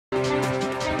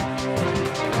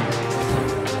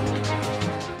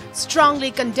strongly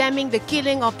condemning the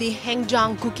killing of the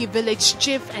Hengyang Kuki village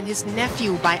chief and his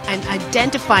nephew by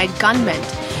unidentified gunmen.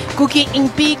 Kuki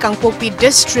Inpi Kangpokpi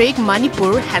District,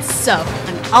 Manipur has served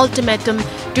an ultimatum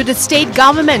to the state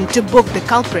government to book the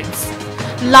culprits.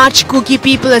 Large Kuki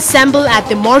people assemble at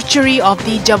the mortuary of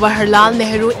the Jawaharlal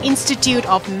Nehru Institute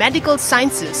of Medical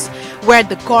Sciences, where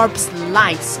the corpse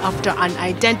lies after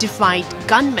unidentified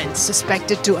gunmen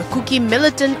suspected to a Kuki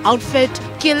militant outfit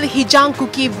killed Hengyang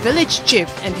Kuki village chief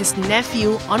and his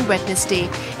nephew on Wednesday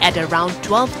at around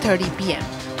 12:30 p.m.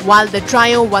 while the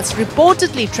trio was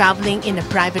reportedly traveling in a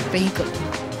private vehicle.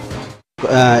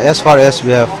 As far as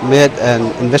we have made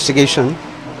an investigation,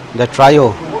 the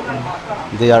trio,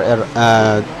 they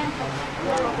are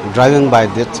driving by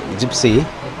this gypsy,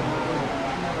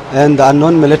 and the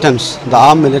unknown militants, the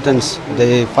armed militants,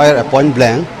 they fire a point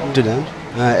blank to them.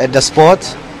 At the spot,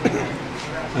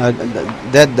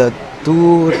 that the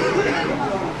two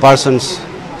persons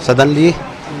suddenly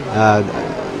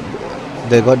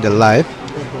they got their life,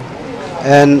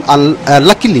 and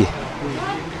luckily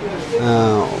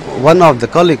one of the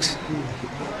colleagues,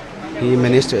 he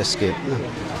managed to escape.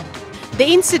 The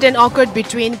incident occurred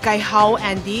between Kaihau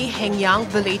and the Hengyang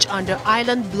village under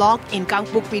Island Block in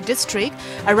Kangpokpi District,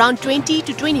 around 20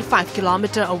 to 25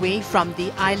 km away from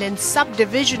the island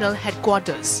subdivisional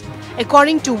headquarters.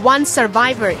 According to one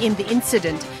survivor in the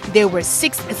incident, there were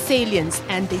 6 assailants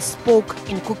and they spoke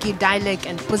in Kuki dialect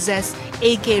and possessed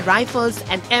AK rifles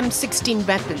and M16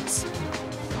 weapons.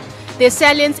 The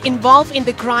assailants involved in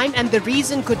the crime and the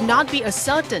reason could not be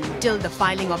ascertained till the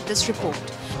filing of this report.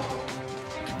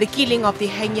 The killing of the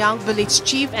Hengyang village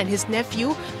chief and his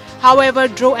nephew, however,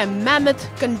 drew a mammoth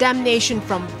condemnation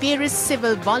from various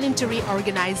civil voluntary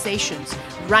organizations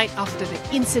right after the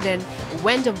incident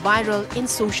went viral in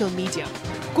social media.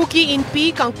 Kuki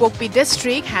Inpi Kangpokpi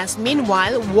District has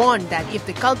meanwhile warned that if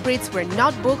the culprits were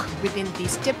not booked within the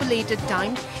stipulated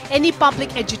time, any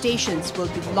public agitations will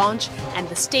be launched and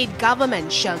the state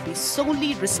government shall be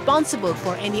solely responsible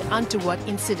for any untoward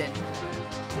incident.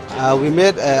 We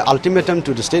made an ultimatum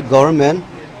to the state government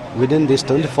within these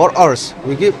 24 hours.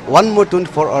 We give one more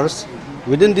 24 hours.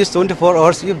 Within these 24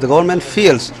 hours, if the government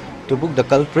fails to book the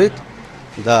culprit,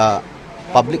 the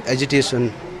public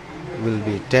agitation will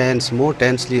be more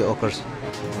tensely occurs.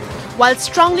 While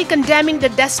strongly condemning the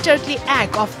dastardly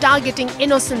act of targeting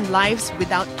innocent lives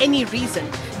without any reason,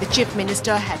 the Chief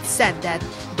Minister had said that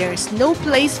there is no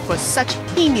place for such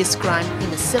heinous crime in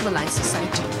a civilized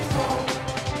society.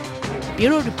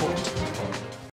 Bureau Report.